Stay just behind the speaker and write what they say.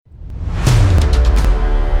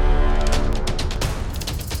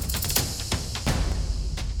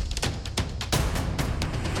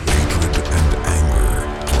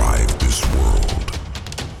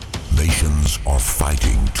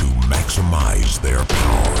recognize their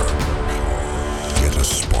power. Yet a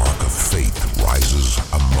spark of faith rises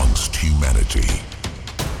amongst humanity.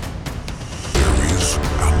 There is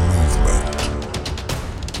a movement.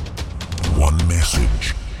 One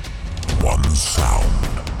message, one sound.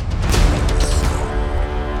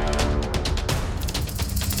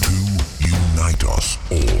 To unite us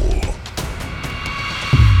all.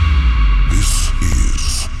 This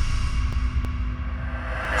is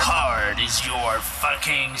Hard is your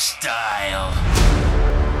fucking style.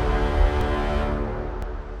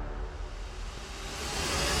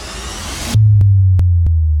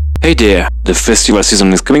 Hey there, the festival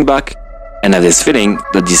season is coming back, and I have this feeling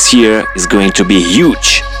that this year is going to be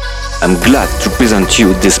huge. I'm glad to present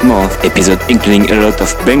you this month episode including a lot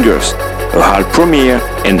of bangers, a hard premiere,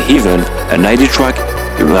 and even an ID track.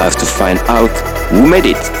 You will have to find out who made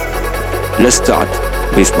it. Let's start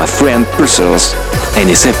with my friend Pulsars and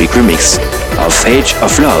his epic remix of Age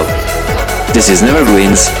of Love. This is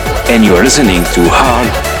Nevergreens, and you are listening to Hard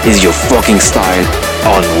Is Your Fucking Style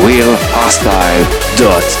on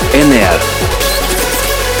realhardstyle.nl.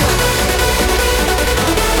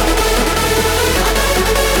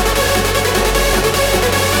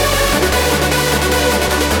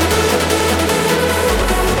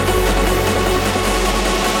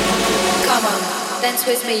 Dance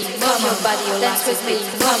with me, move your body, your dance with me,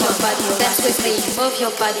 move your body, your dance with me, move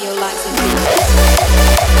your body, your legs with me.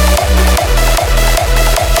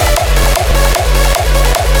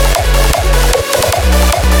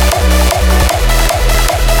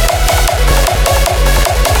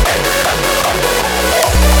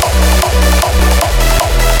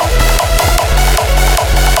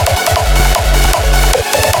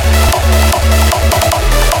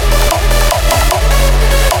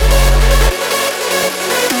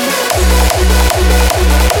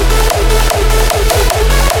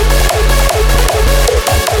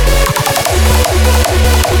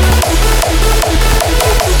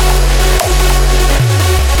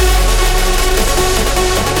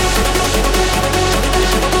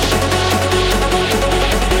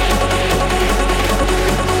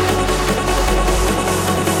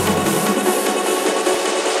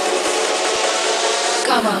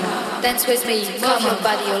 Dance with me, move your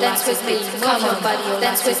body, your legs with me, move your body, your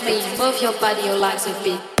dance with me, move your body, your legs with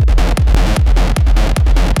me.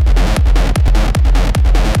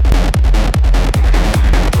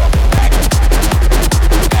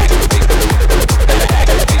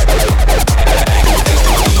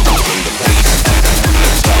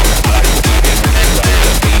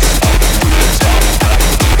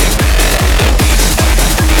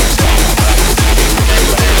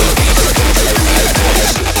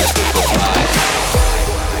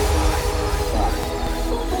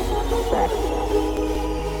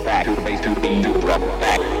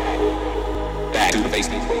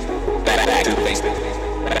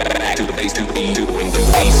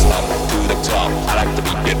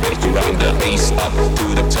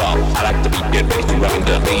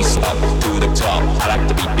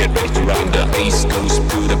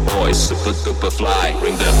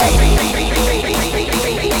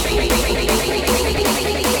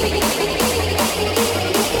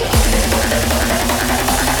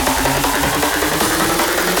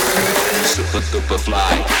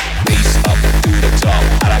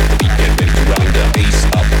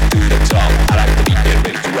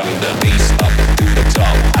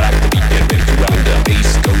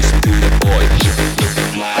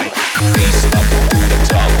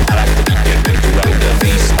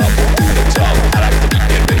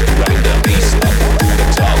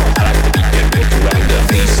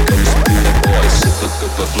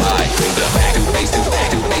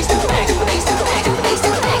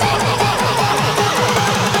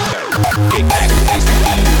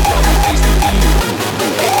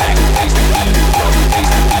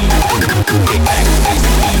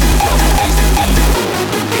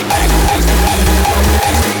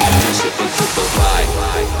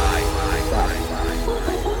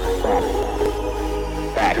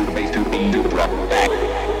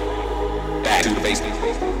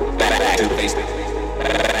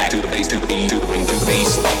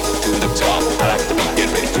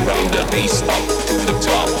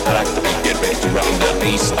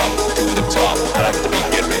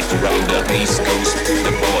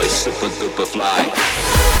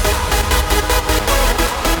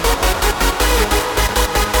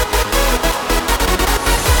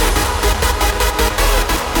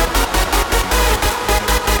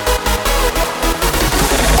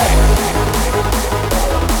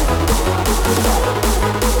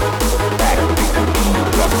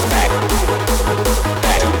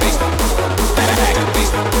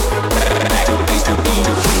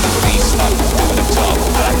 Bass up.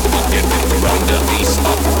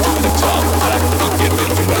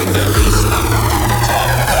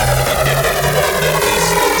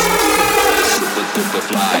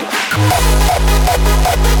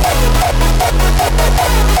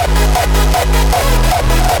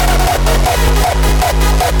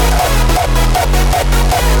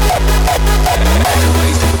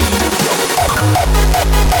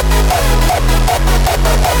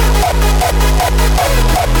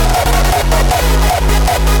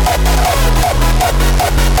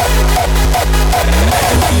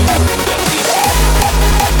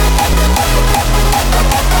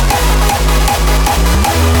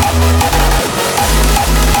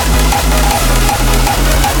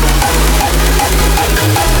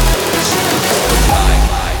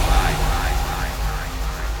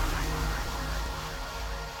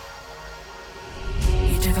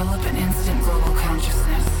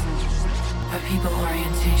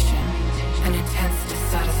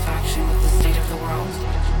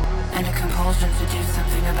 compulsion to do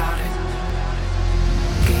something about it.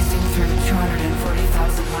 Gazing through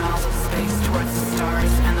 240,000 miles of space towards the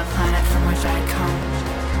stars and the planet from which I had come,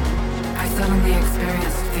 I suddenly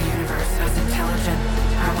experienced the universe as intelligent,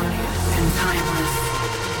 harmonious, and timeless.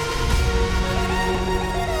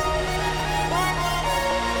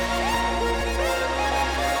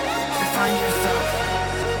 To find yourself,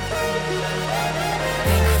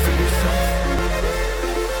 think for yourself.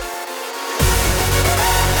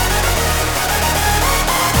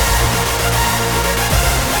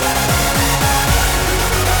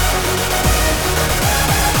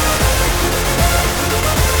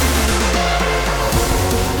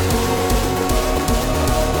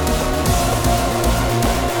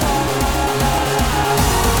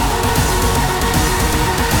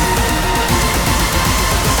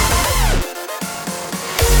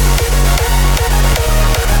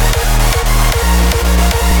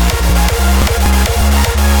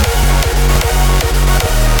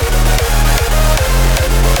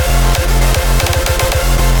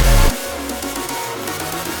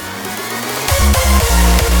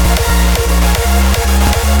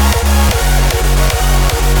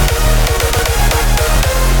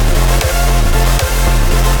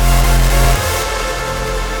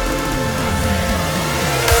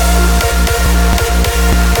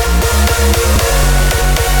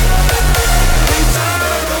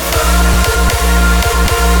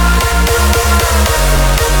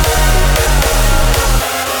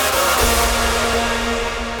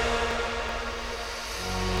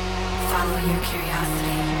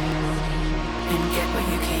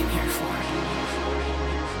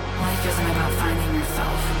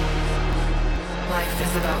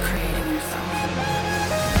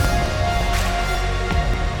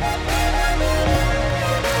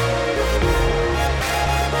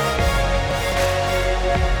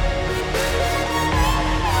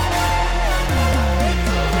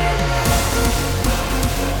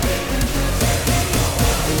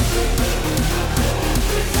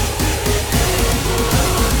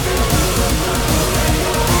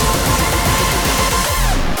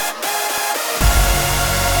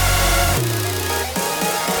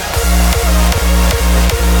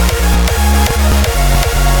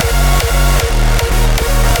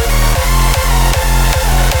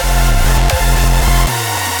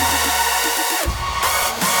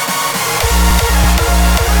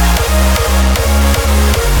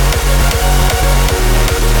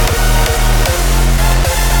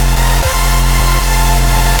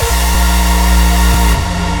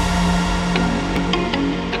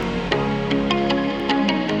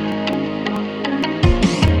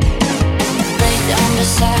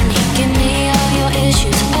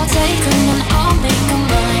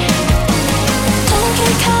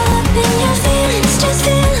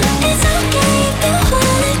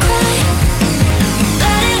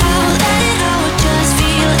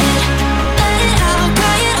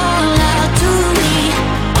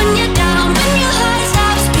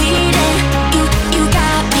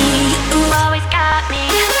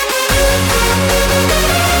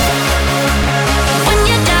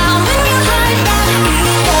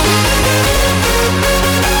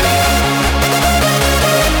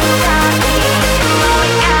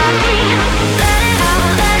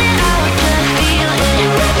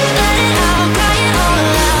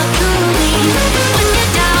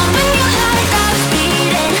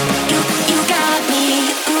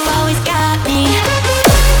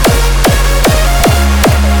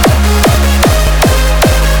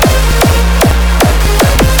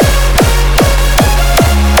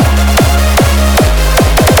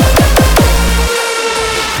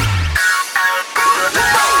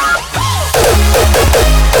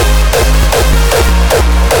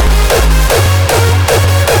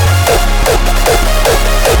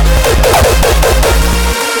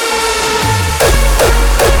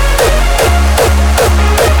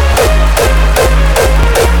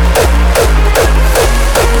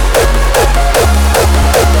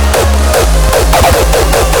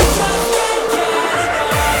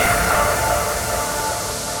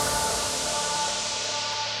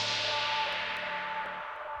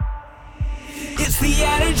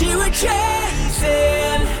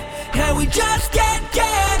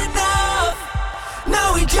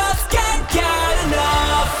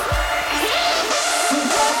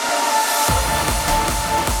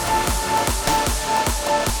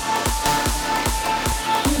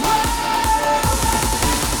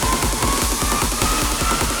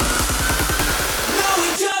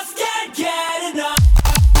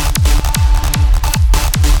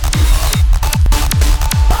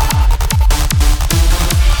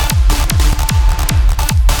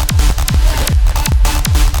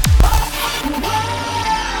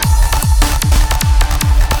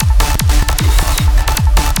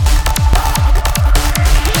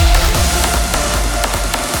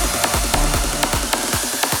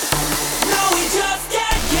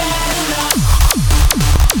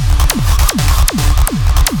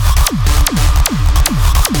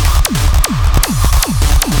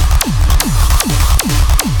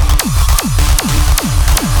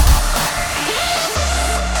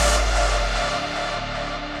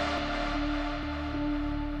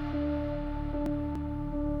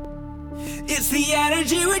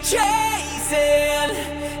 energy we're chasing,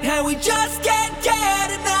 and we just can't get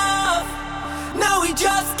enough. No, we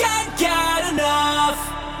just can't get enough.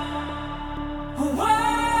 Whoa.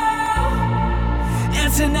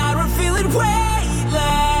 And tonight we're feeling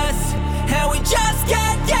weightless, and we just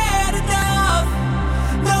can't get enough.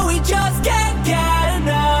 No, we just can't get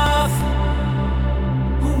enough.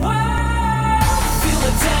 Whoa. Feel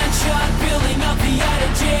the tension building up the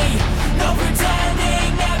energy. No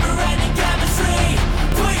pretending, never ending chemistry.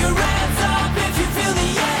 Put your hands up if you feel the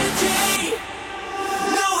energy.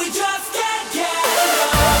 No, we just can't get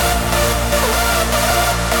enough.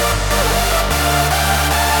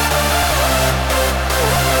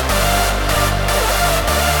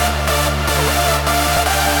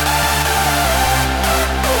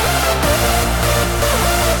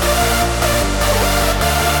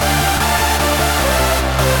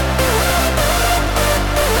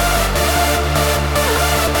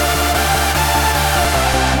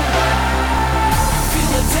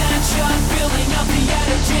 Building up the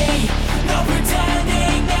energy. No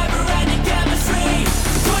pretending, never ending chemistry.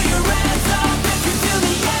 Put your hands up if you feel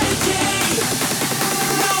the energy.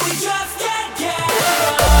 No, we just can't get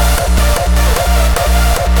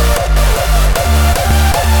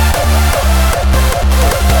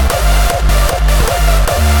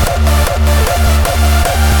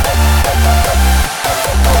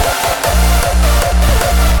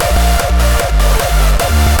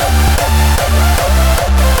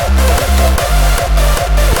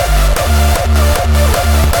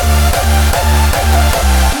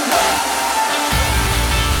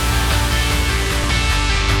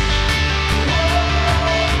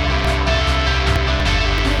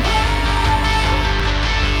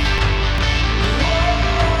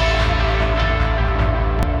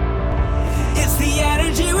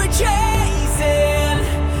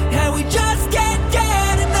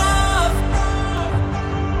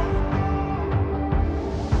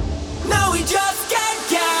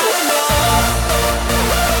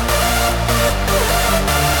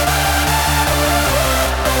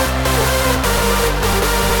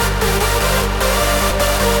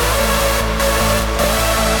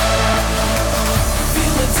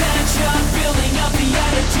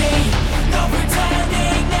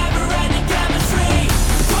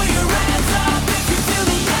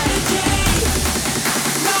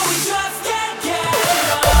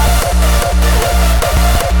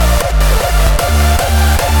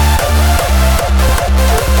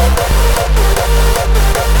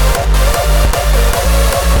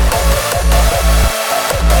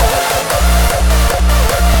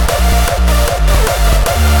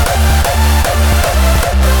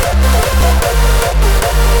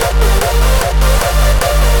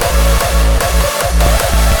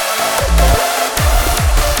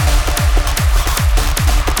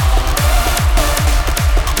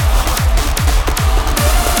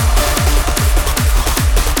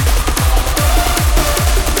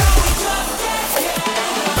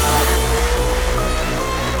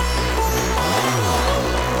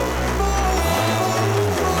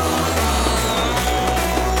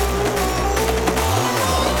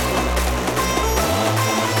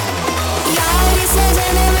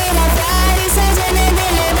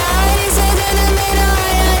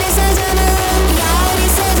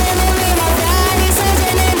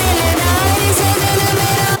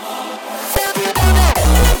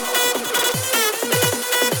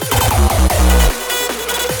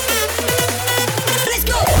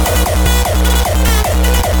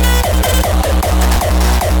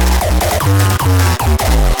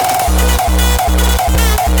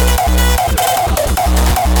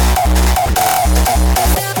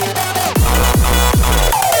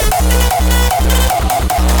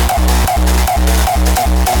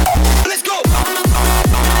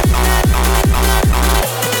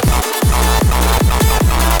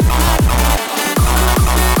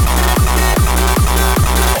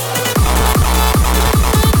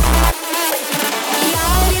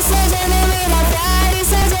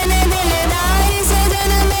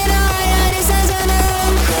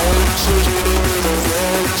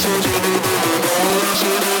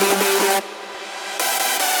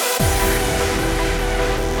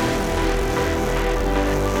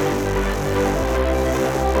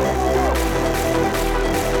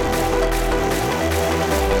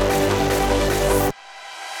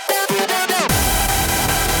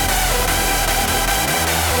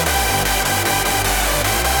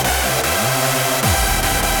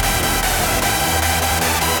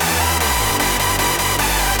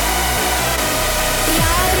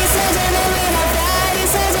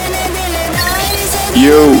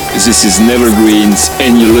Yo, this is Nevergreens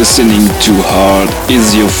and you're listening to Hard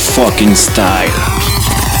Is Your Fucking Style.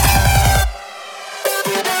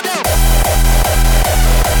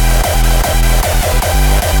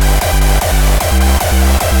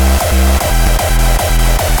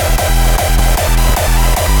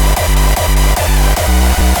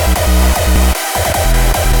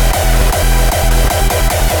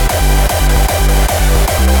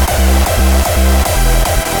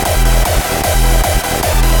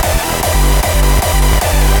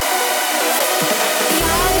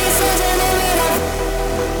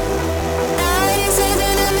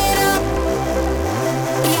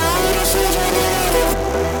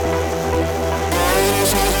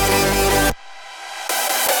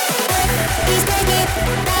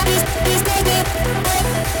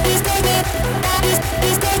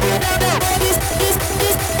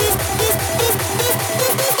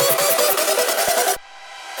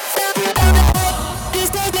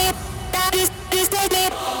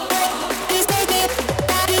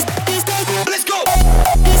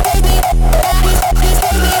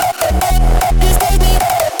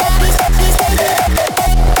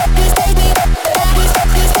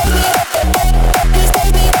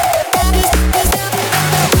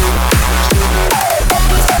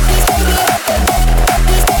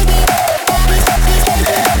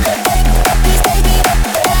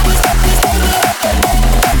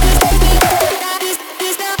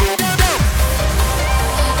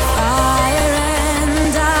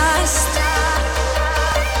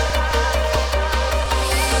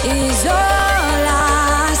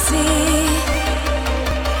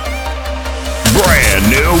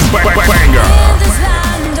 new banger. In this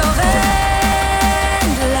land of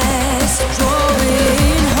endless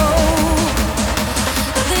growing hope,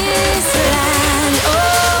 this land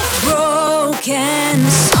of broken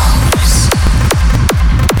souls.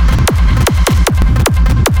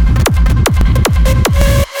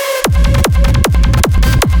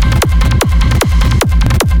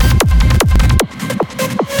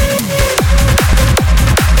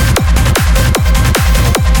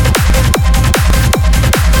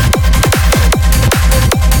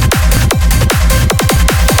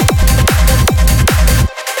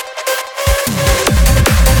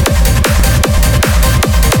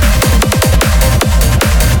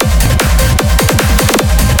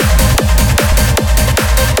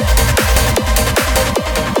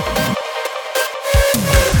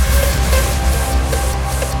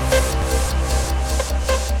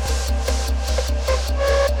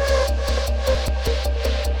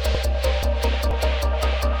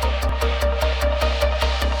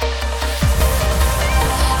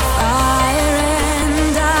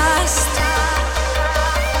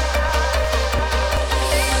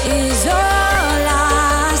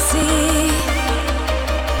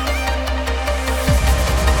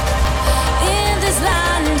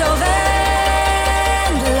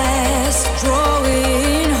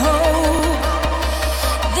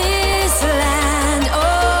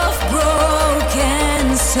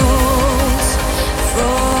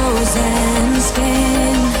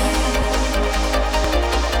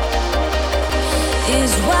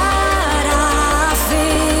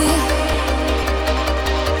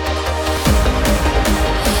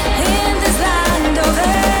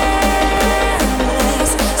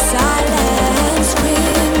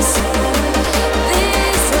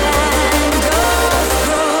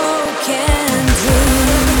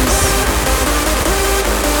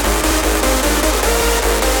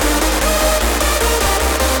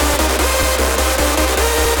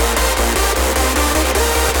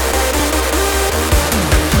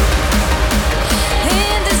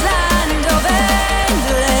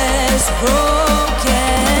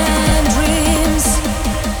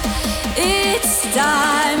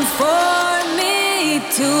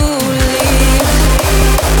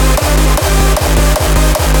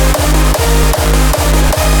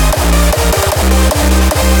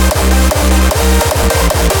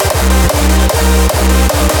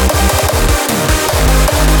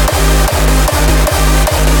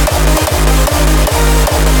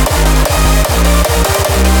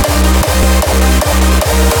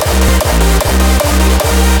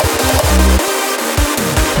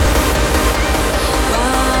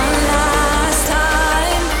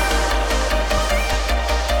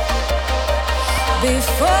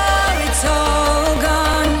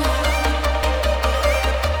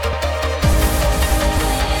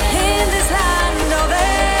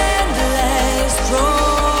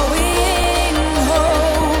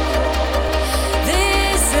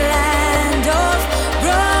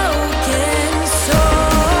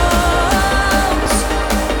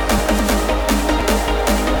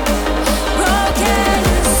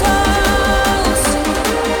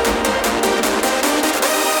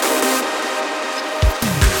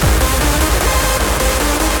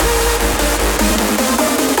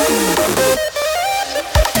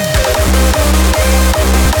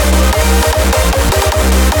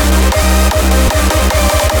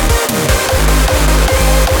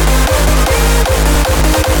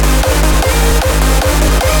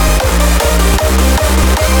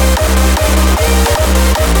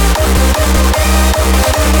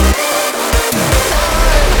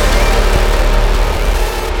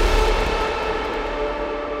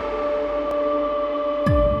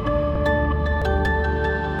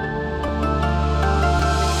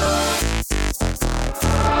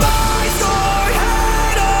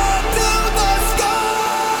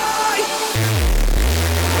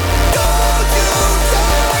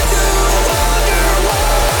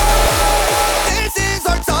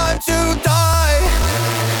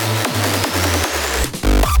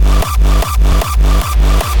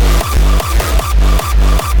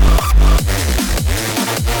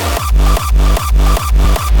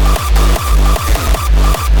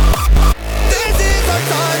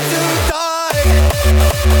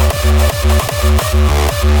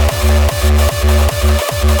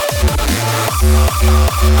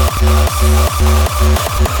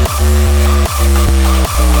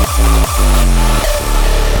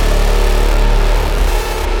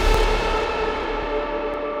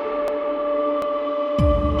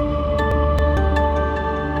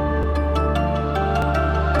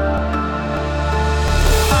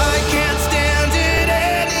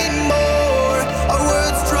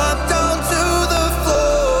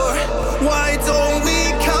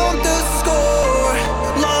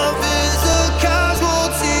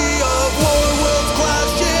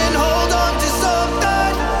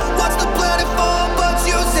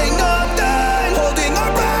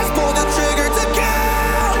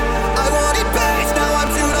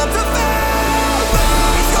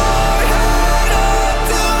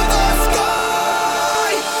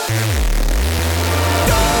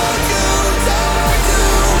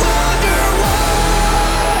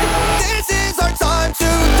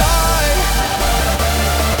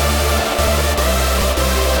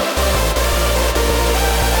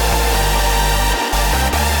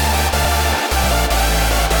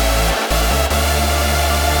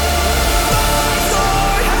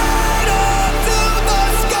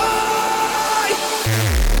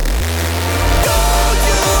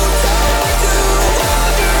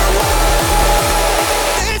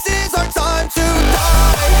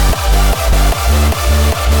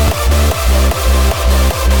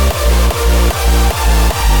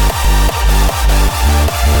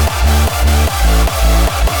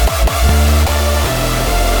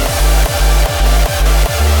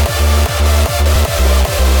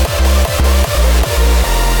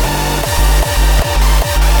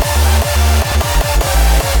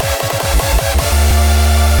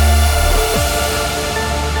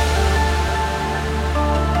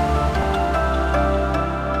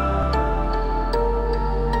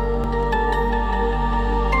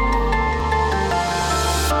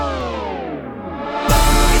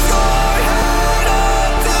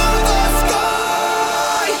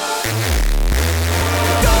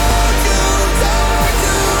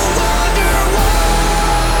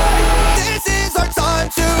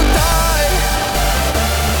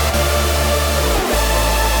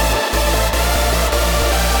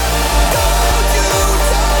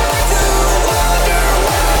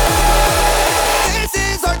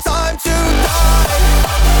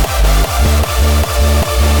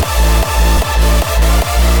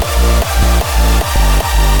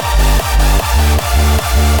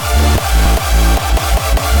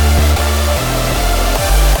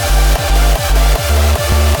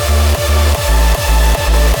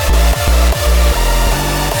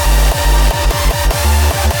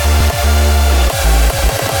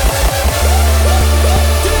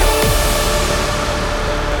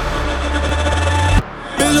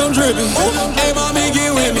 I'm dripping. Hey, mommy,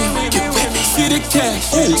 get with me. See the cash,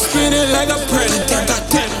 spin it like a pretty.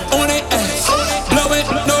 On they ass, blow it,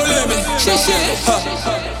 no limit. Shit, it's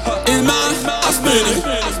mine, I spin it.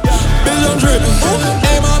 Bitch, I'm dripping.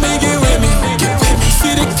 Hey, mommy, get with me.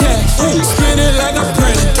 See the cash, spin it like a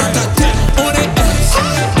pretty. On they ass,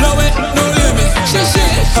 blow it, no limit. Shit,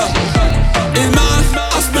 it's mine,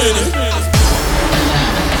 I spin it.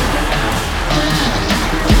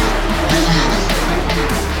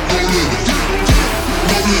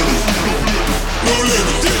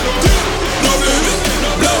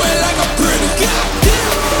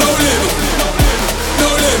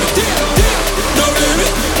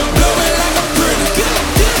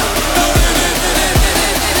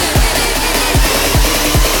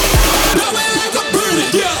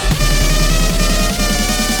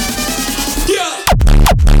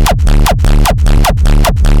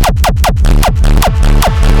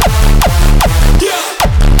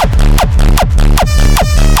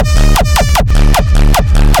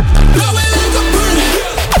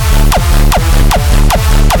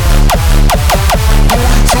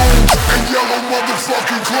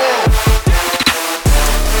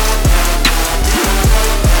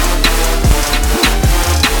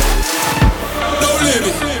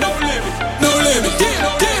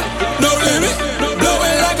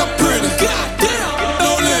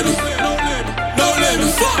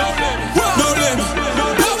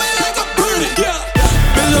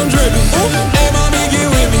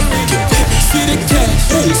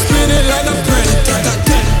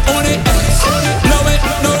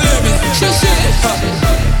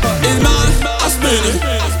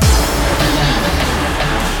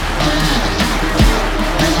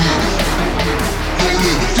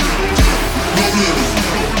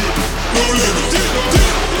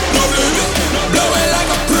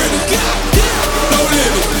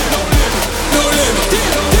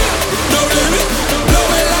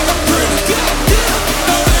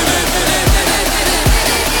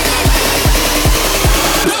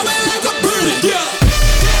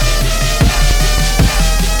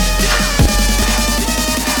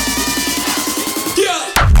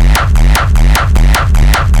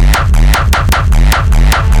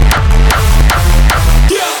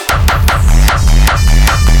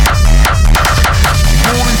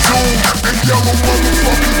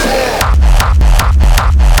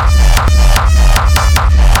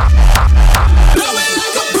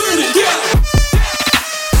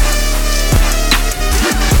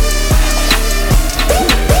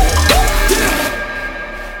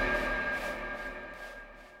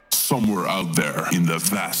 Somewhere out there in the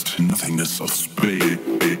vast nothingness of space.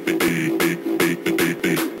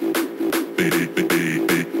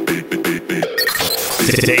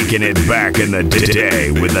 Taking it back in the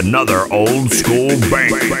day with another old school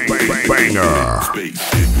banger.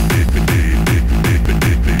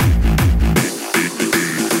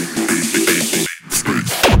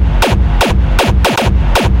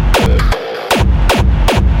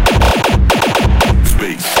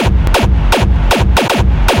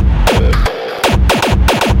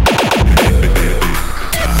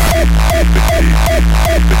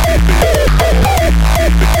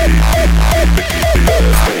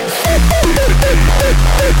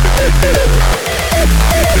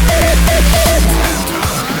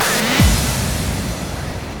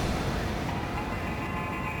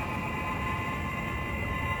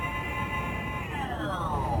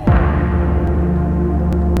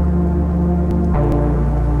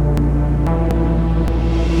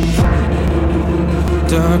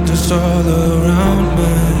 Darkness all around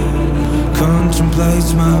me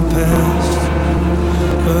contemplates my past.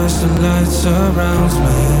 Bursting light surrounds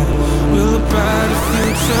me. Will a brighter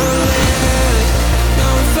future live?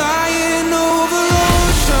 Now I'm flying over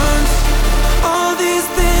oceans. All these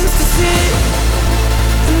things to see,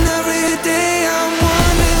 and every day I'm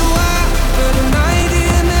wondering why. But an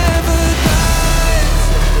idea never dies.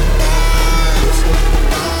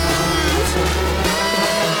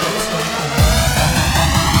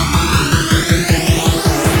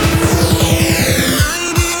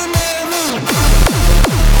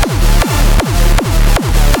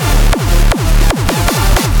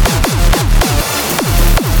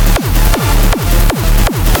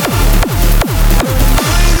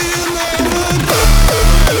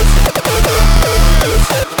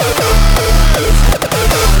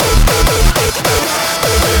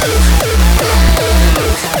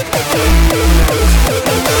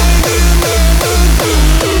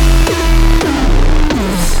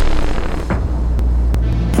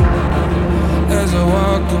 As I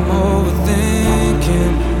walk, I'm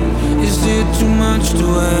overthinking. Is it too much to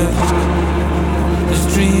ask? This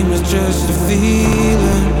dream is was just a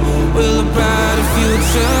feeling. Will a brighter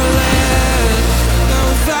future last? Now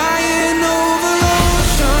I'm flying over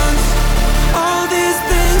oceans, all these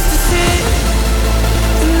things to see,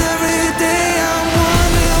 and every day I'm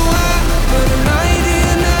wondering why, but an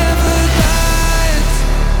idea never dies.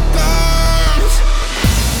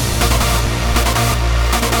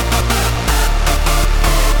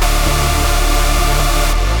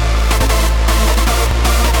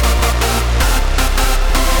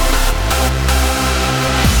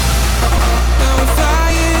 Now I'm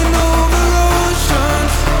flying over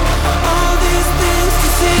oceans, all these things to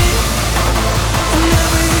see, and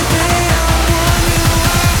every day I'm wondering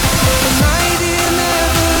why, but an idea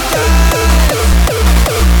never dies.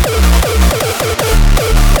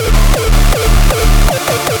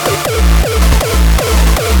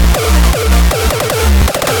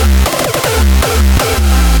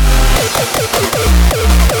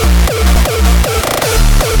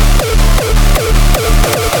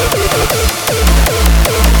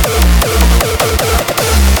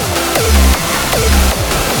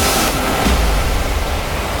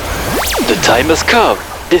 The time has come.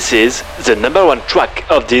 This is the number one track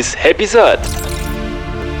of this episode.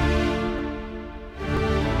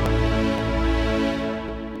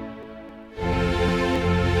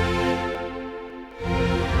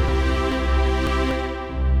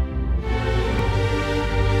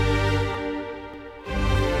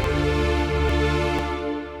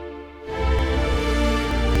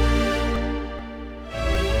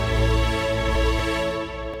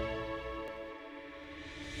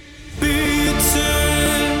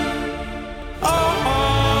 Beating our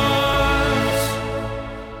hearts,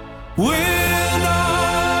 we're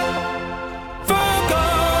not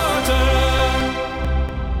forgotten.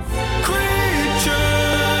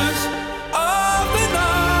 Creatures of the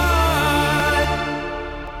night,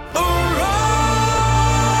 arise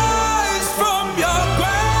from your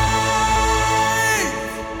grave.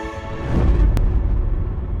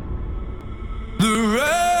 The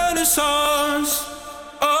Renaissance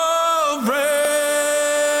of rave.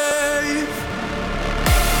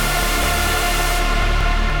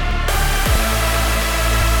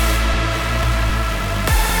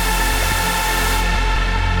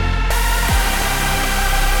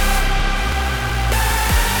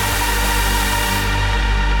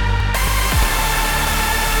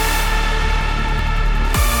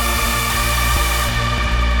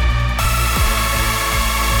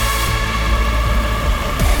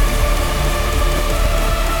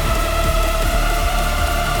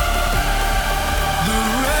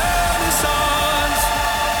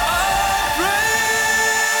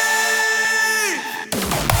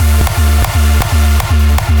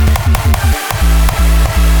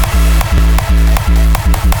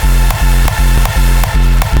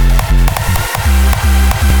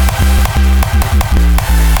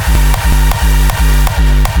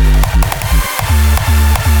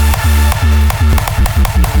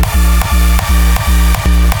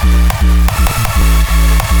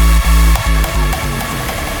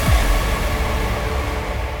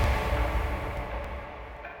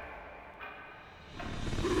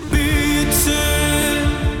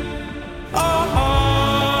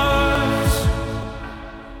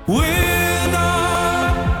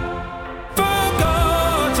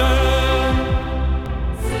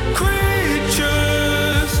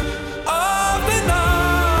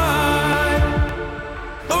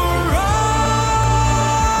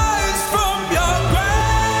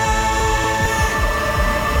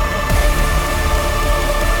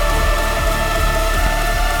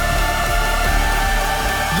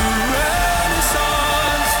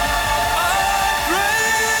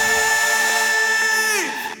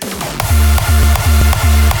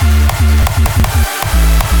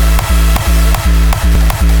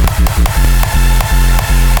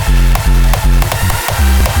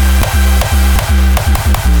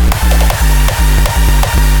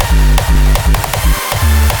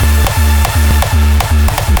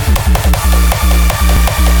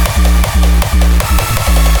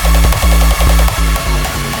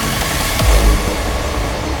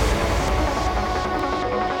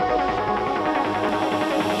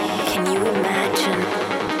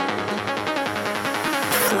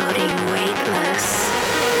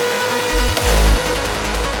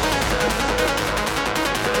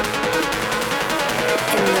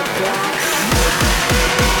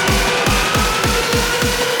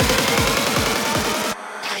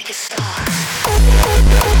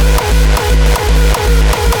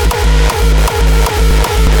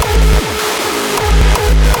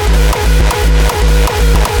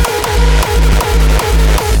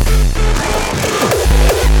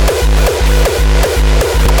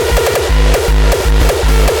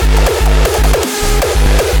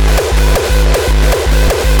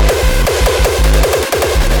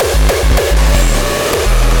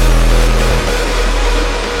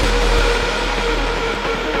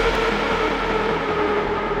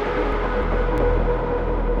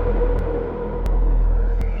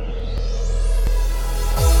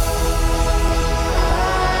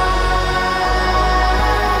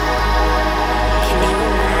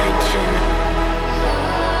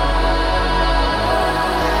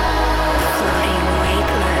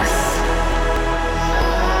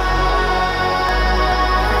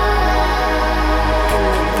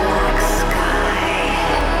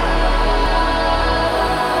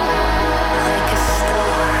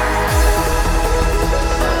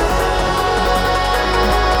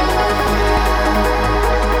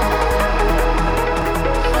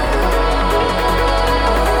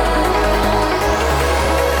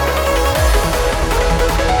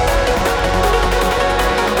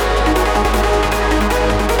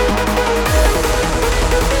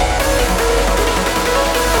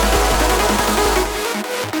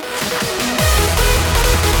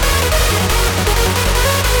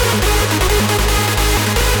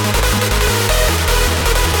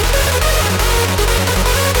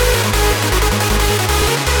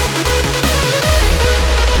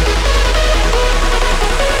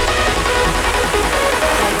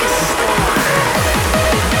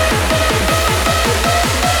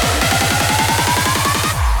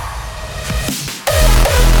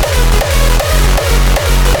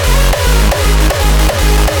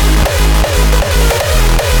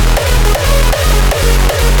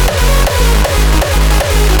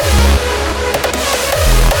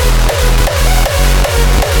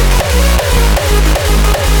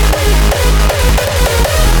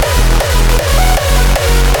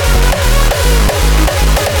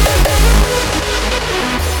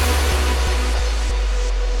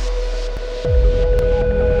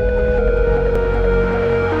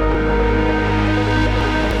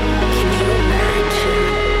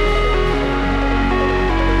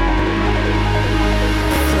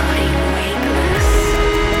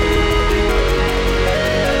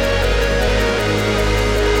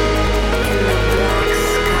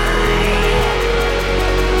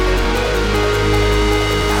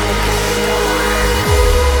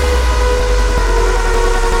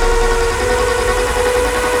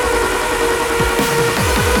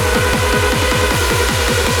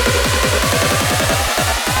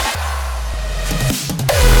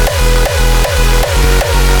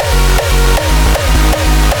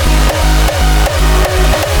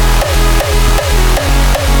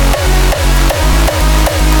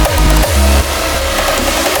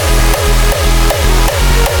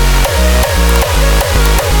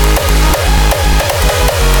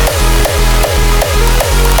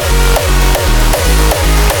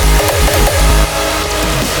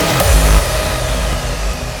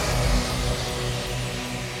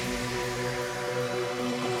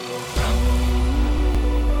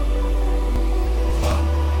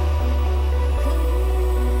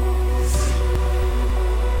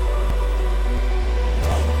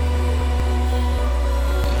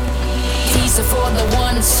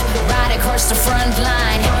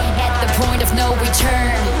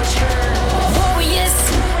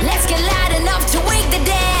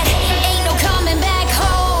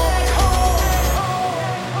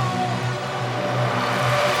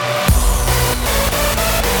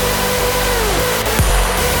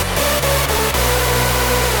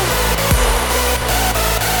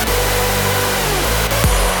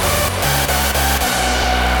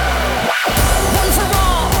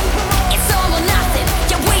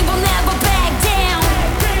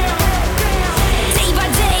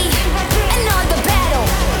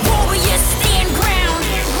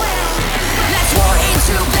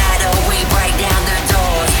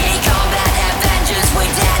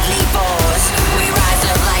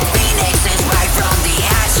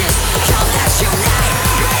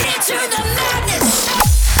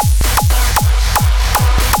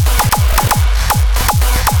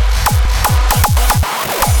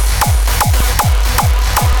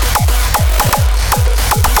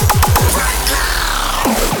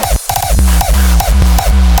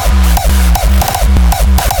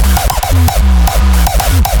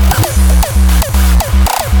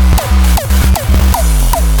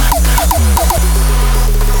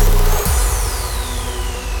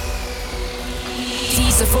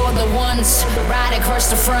 rebels, right across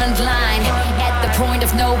the front line, at the point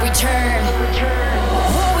of no return.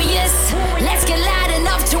 Warriors, let's get loud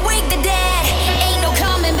enough to wake the dead. Ain't no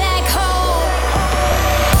coming back home.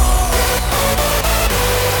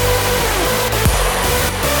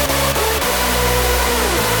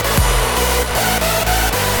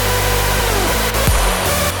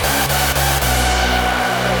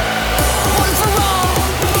 One for all,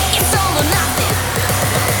 it's all or nothing.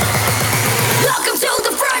 Welcome to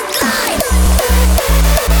the front line.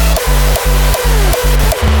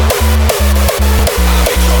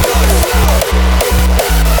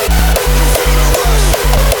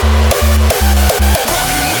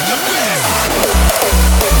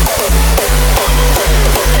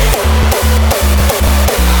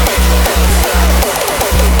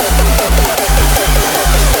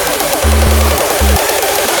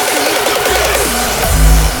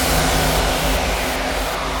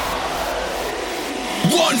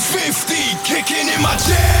 Kicking in my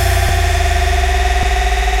chair.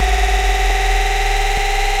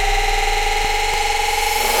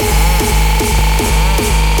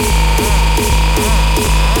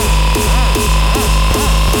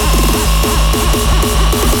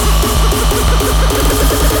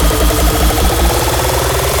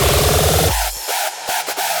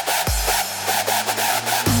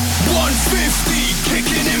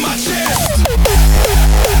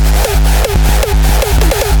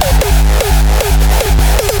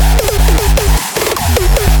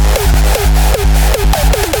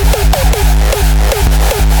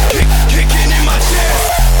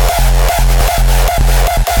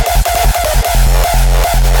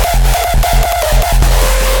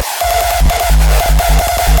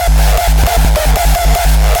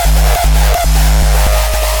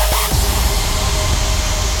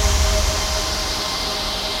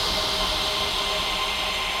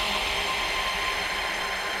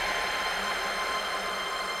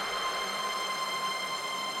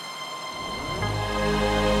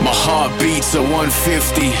 Beats at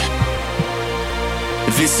 150.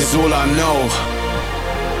 This is all I know.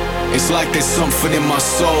 It's like there's something in my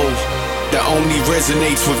soul that only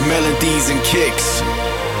resonates with melodies and kicks.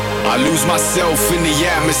 I lose myself in the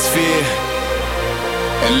atmosphere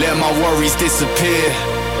and let my worries disappear.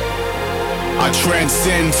 I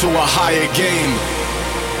transcend to a higher game.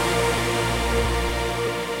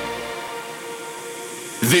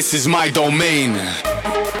 This is my domain.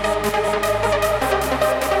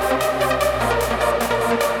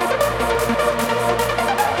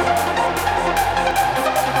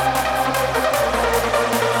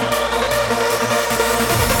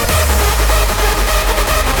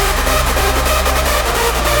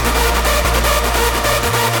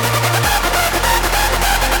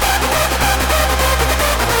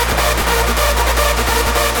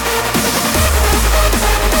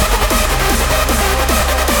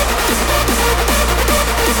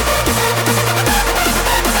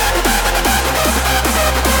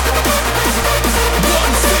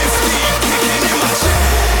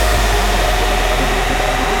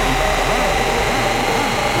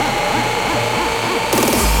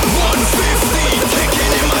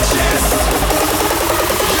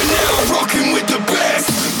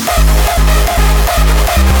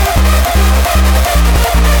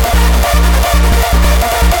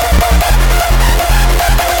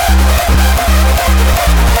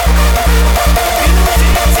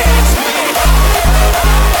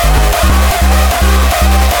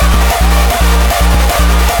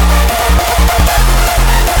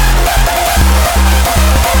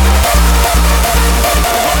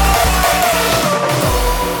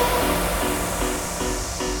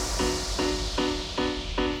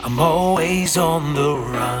 On the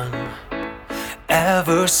run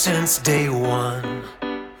ever since day one.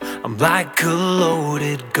 I'm like a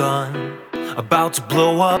loaded gun, about to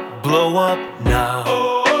blow up now.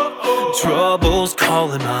 Trouble's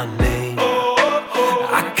calling my name,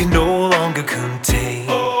 I can no longer contain.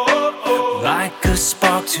 Like a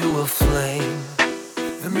spark to a flame,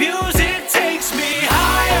 the music takes me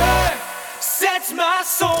higher, sets my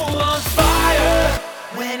soul on fire.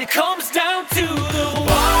 When it comes down to the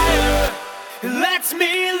wire, it lets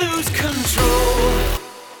me lose control.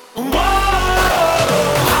 Whoa,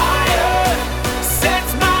 higher,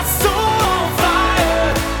 sets my soul on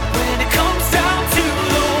fire. When it comes down to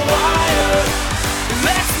the wire, it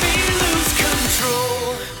lets me lose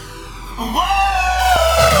control. Whoa.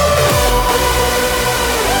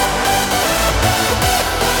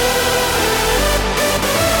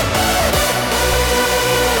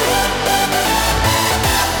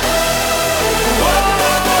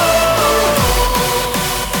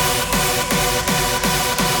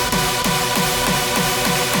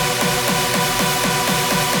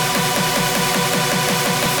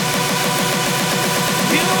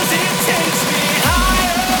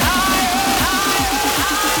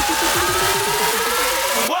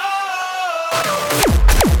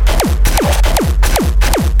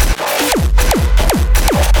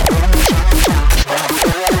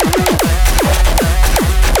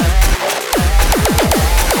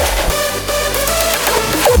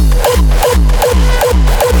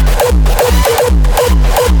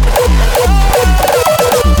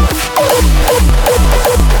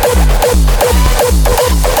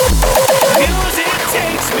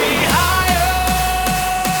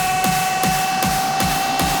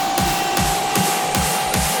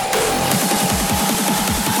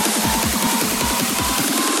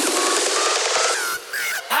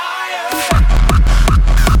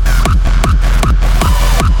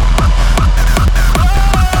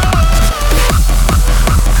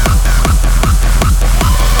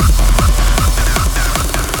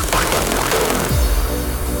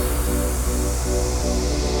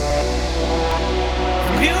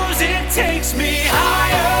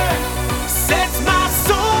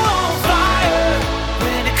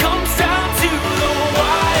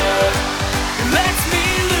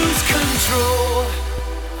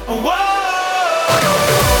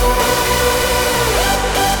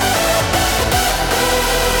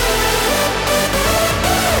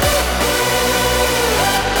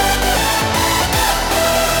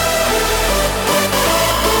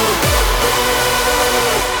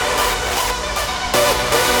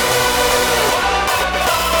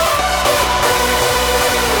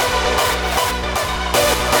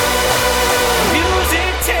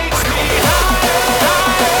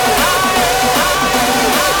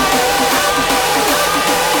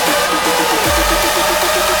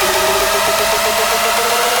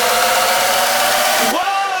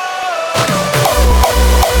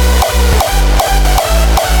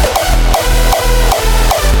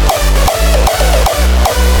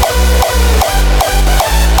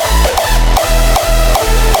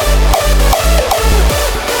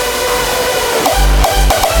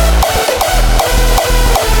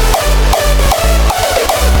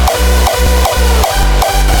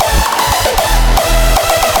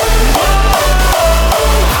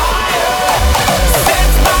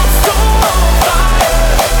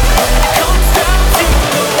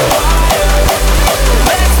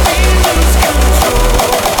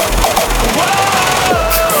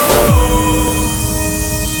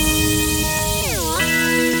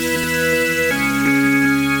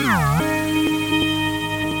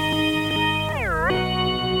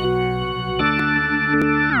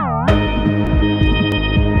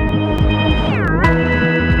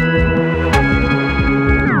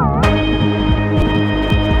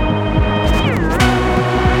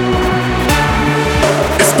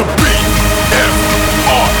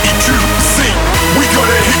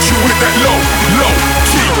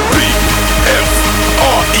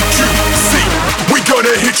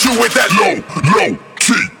 with that low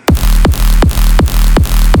key.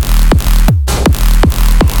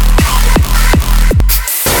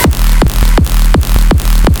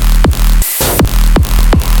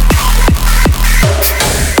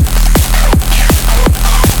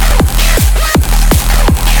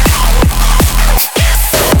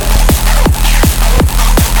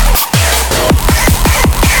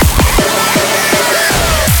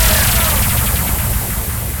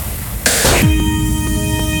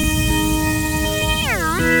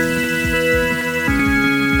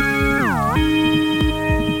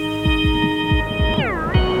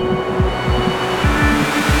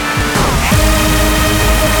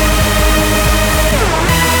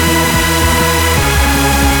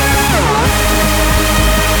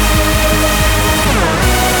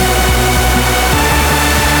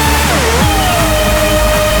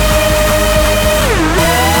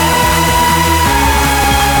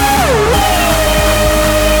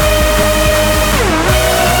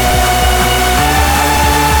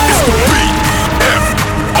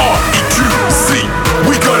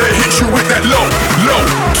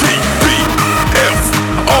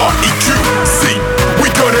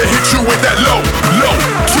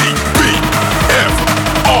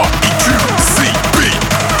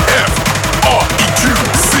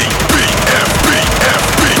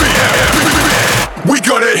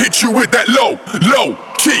 Hit you with that low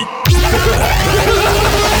key. What the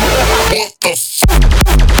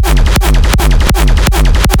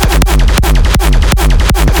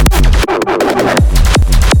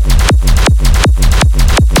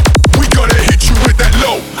We gonna hit you with that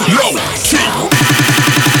low key.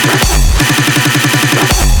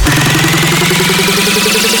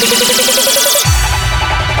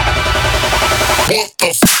 What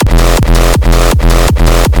the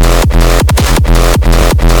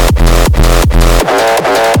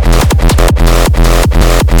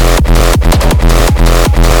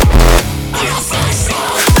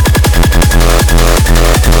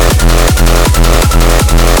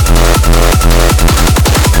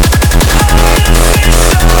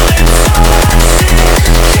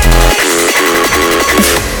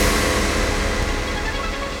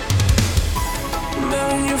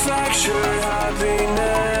Manufactured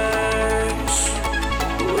happiness.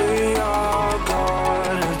 We all got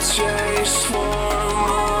a taste for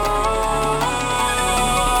more.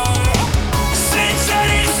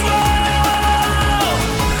 Century smile,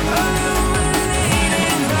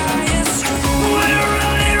 illuminated by your screen. We're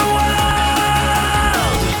running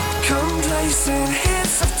wild, complacent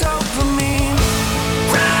hits of dopamine.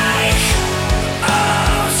 Break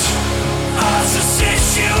out of the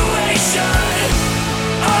situation.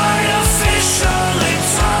 Artificial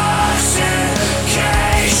intelligence.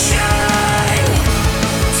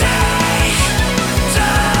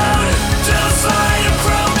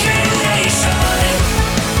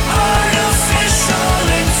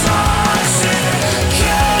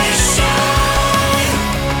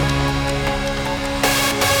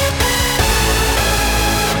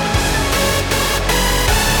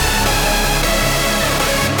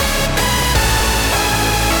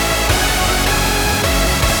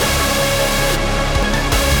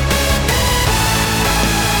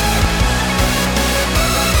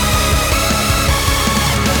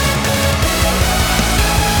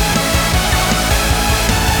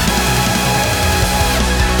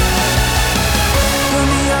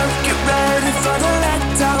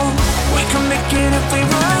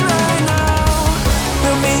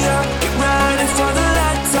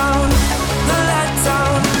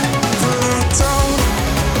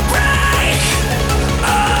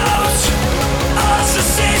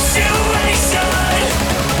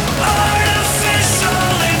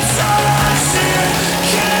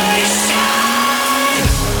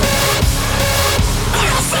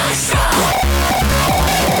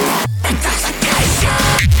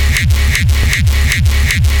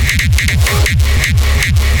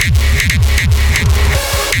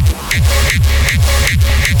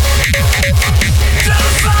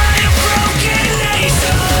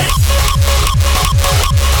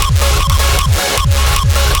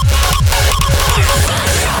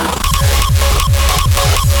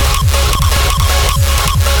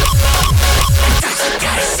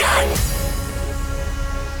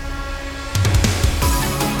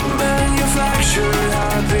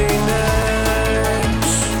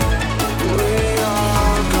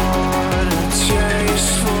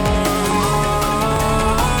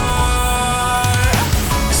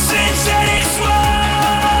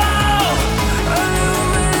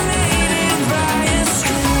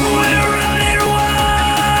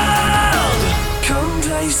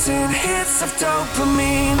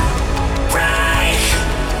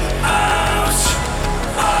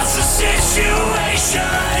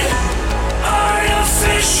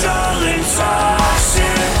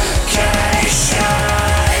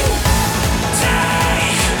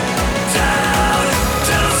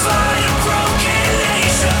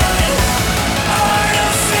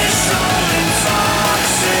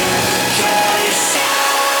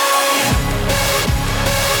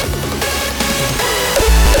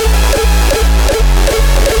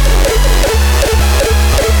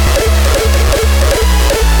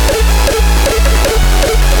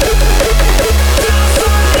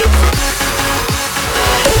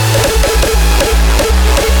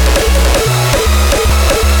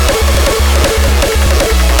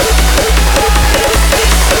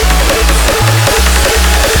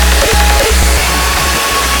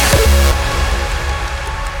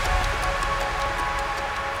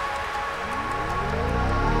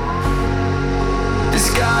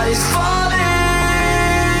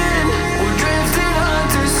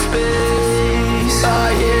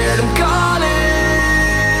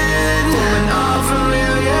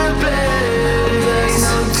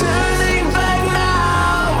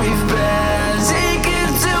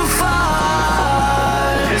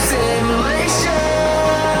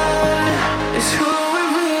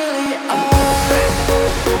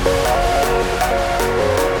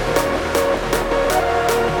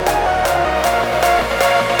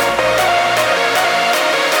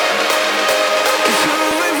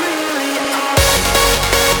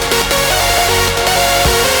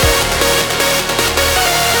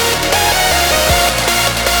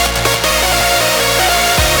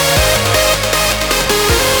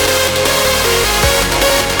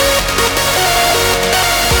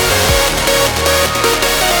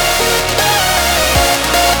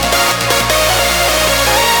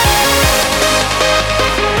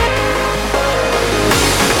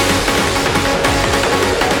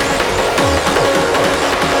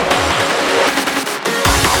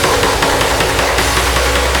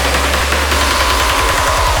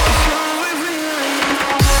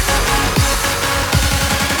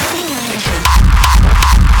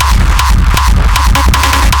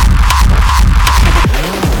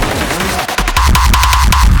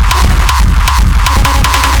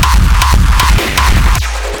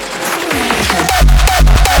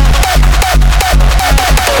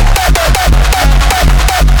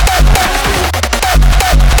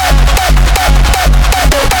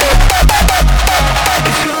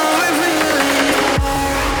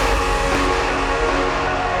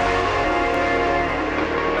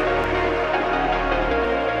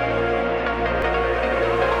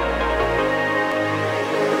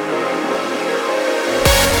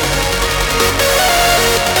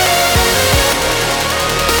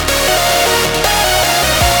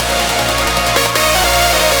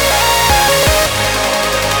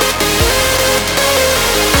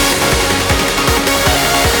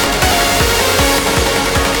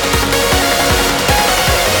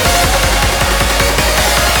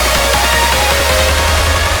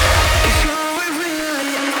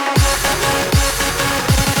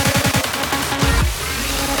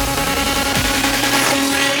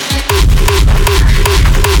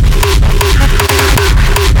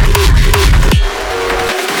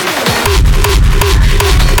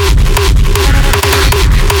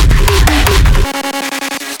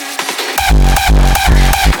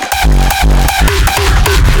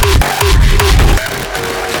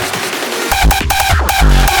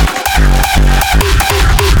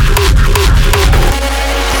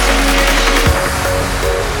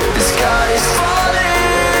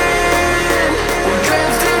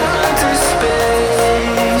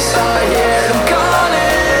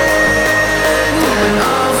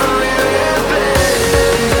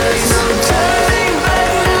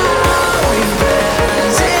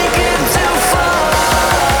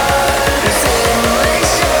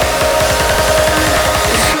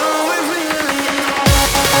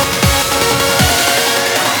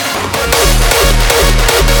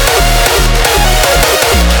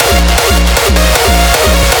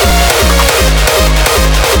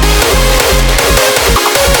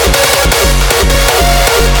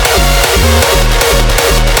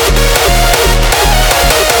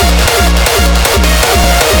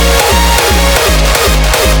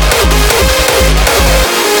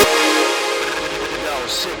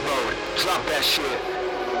 sick mode. Drop that shit.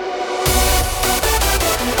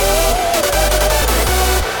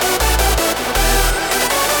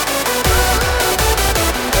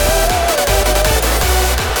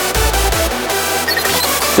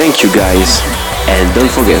 Thank you guys, and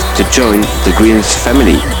don't forget to join the Greens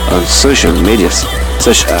family on social medias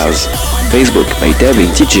such as Facebook by tagging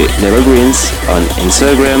DJ Nevergreens, on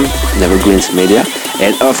Instagram Nevergreens Media,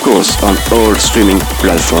 and of course on all streaming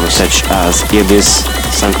platforms such as Earbis,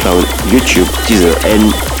 SoundCloud, YouTube, Deezer, and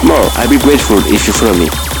more. I'd be grateful if you follow me.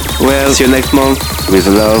 Well, see you next month with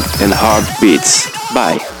love and heartbeats.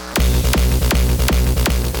 Bye.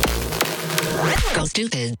 Go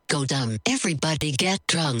stupid, go dumb, everybody get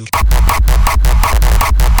drunk.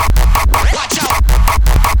 Watch out!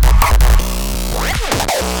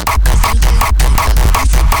 Go stupid, go dumb,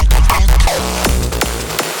 everybody get drunk.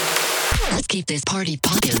 Let's keep this party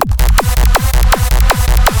poppin'.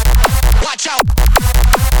 Watch out!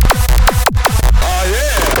 Oh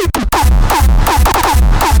yeah!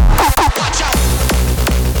 Watch out!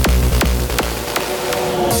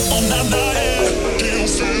 On that night, do you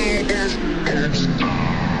feel it?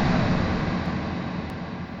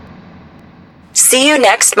 See you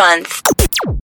next month.